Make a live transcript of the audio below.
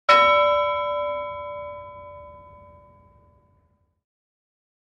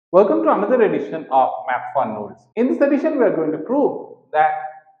Welcome to another edition of Math Fun Notes. In this edition, we are going to prove that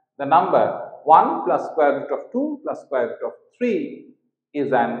the number 1 plus square root of 2 plus square root of 3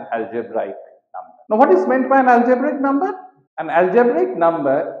 is an algebraic number. Now, what is meant by an algebraic number? An algebraic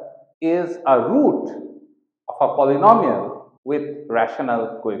number is a root of a polynomial with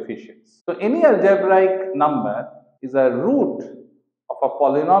rational coefficients. So, any algebraic number is a root of a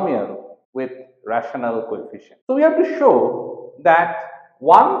polynomial with rational coefficients. So, we have to show that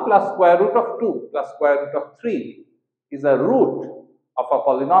 1 plus square root of 2 plus square root of 3 is a root of a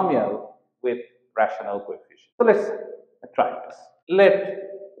polynomial with rational coefficients. So, let us try this. Let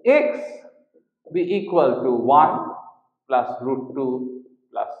x be equal to 1 plus root 2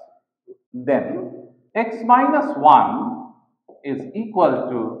 plus 2. Then x minus 1 is equal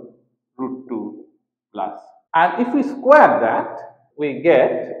to root 2 plus. And if we square that, we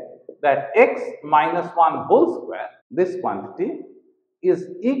get that x minus 1 whole square, this quantity, is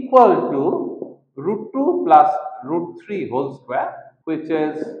equal to root 2 plus root 3 whole square, which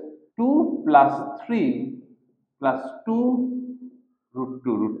is 2 plus 3 plus 2 root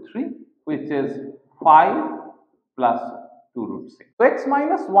 2 root 3, which is 5 plus 2 root 6. So, x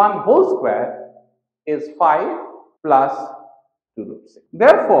minus 1 whole square is 5 plus 2 root 6.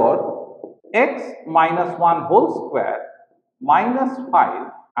 Therefore, x minus 1 whole square minus 5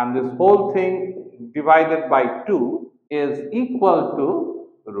 and this whole thing divided by 2 is equal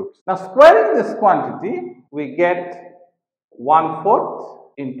to roots. Now, squaring this quantity, we get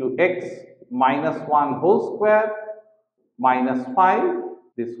 1/4 into x minus 1 whole square minus 5.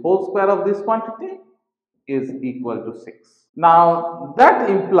 This whole square of this quantity is equal to 6. Now, that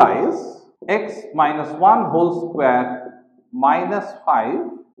implies x minus 1 whole square minus 5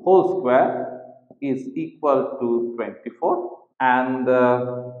 whole square is equal to 24, and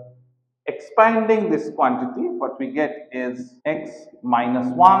expanding this quantity, what we get is x minus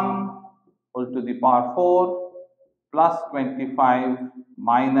 1 whole to the power 4 plus 25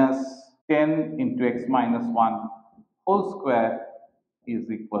 minus 10 into x minus 1 whole square is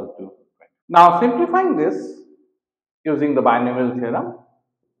equal to 20. Now, simplifying this using the binomial theorem,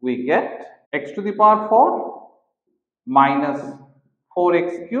 we get x to the power 4 minus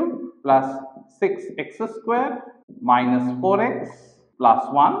 4x cubed plus 6x square minus 4x plus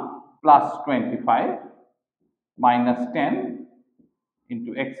 1 plus 25 minus 10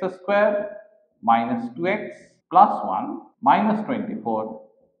 into x square minus 2x plus 1 minus 24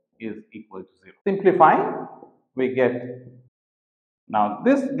 is equal to 0. Simplifying, we get, now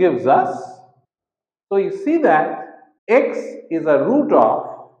this gives us, so you see that x is a root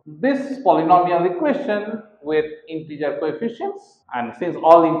of this polynomial equation with integer coefficients, and since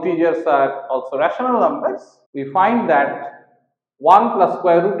all integers are also rational numbers, we find that 1 plus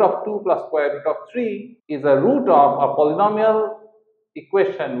square root of 2 plus square root of 3 is a root of a polynomial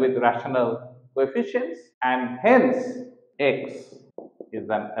equation with rational coefficients, and hence x is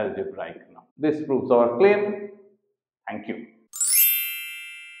an algebraic number. This proves our claim. Thank you.